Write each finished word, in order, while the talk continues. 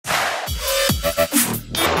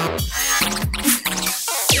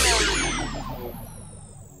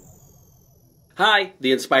Hi,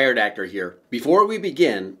 the Inspired Actor here. Before we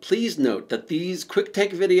begin, please note that these quick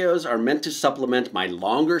take videos are meant to supplement my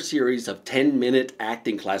longer series of 10-minute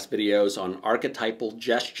acting class videos on archetypal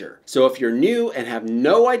gesture. So if you're new and have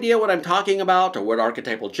no idea what I'm talking about or what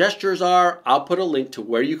archetypal gestures are, I'll put a link to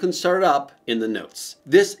where you can start up in the notes.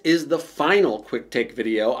 This is the final quick take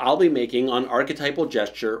video I'll be making on archetypal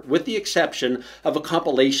gesture, with the exception of a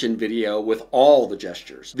compilation video with all the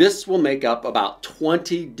gestures. This will make up about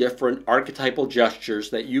 20 different archetypal gestures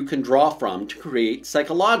that you can draw from to create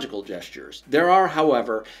psychological gestures. There are,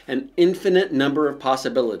 however, an infinite number of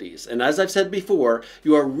possibilities, and as I've said before,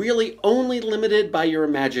 you are really only limited by your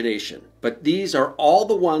imagination. But these are all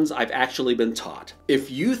the ones I've actually been taught.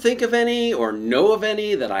 If you think of any or know of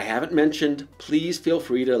any that I haven't mentioned, please feel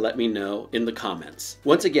free to let me know in the comments.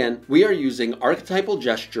 Once again, we are using archetypal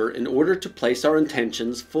gesture in order to place our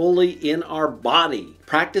intentions fully in our body.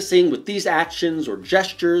 Practicing with these actions or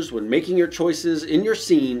gestures when making your choices in your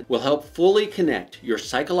scene will help fully connect your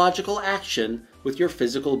psychological action with your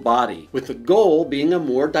physical body, with the goal being a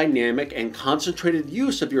more dynamic and concentrated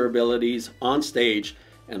use of your abilities on stage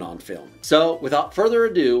and on film. So without further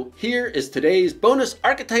ado, here is today's bonus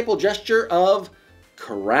archetypal gesture of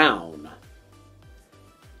Crown.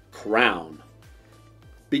 Crown.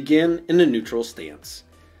 Begin in a neutral stance.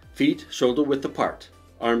 Feet shoulder width apart,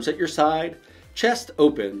 arms at your side, chest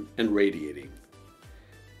open and radiating.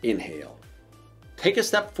 Inhale. Take a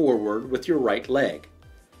step forward with your right leg.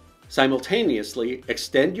 Simultaneously,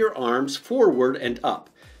 extend your arms forward and up,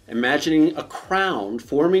 imagining a crown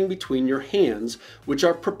forming between your hands, which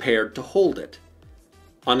are prepared to hold it.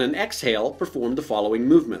 On an exhale, perform the following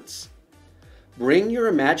movements. Bring your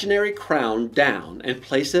imaginary crown down and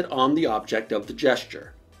place it on the object of the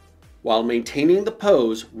gesture. While maintaining the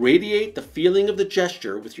pose, radiate the feeling of the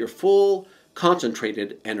gesture with your full,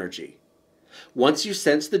 concentrated energy. Once you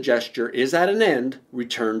sense the gesture is at an end,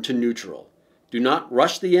 return to neutral. Do not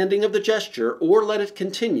rush the ending of the gesture or let it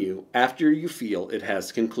continue after you feel it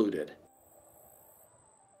has concluded.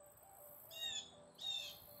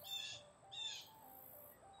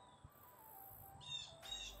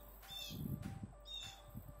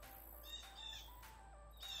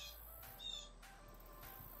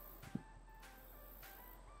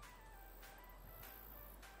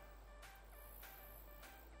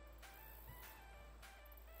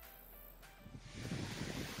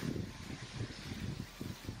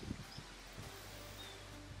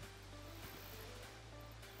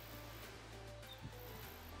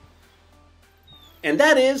 And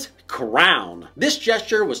that is Crown. This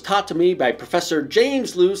gesture was taught to me by Professor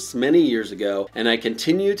James Luse many years ago, and I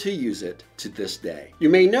continue to use it to this day. You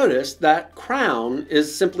may notice that Crown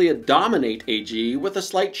is simply a dominate AG with a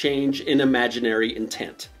slight change in imaginary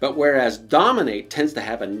intent. But whereas dominate tends to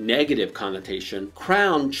have a negative connotation,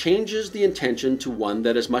 Crown changes the intention to one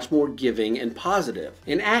that is much more giving and positive.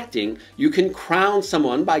 In acting, you can crown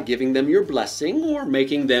someone by giving them your blessing or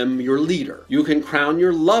making them your leader. You can crown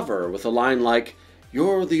your lover with a line like,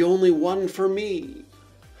 "You're the only one for me,"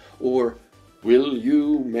 or "Will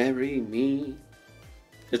you marry me?"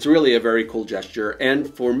 It's really a very cool gesture, and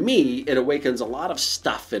for me, it awakens a lot of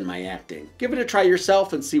stuff in my acting. Give it a try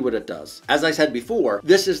yourself and see what it does. As I said before,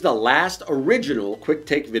 this is the last original quick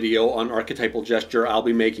take video on archetypal gesture I'll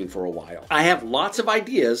be making for a while. I have lots of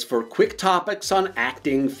ideas for quick topics on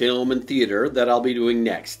acting, film, and theater that I'll be doing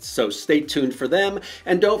next, so stay tuned for them,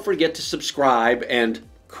 and don't forget to subscribe and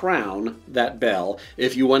crown that bell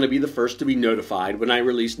if you want to be the first to be notified when I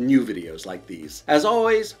release new videos like these. As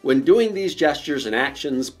always, when doing these gestures and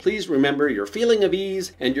actions, please remember your feeling of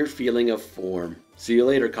ease and your feeling of form. See you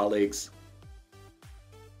later, colleagues.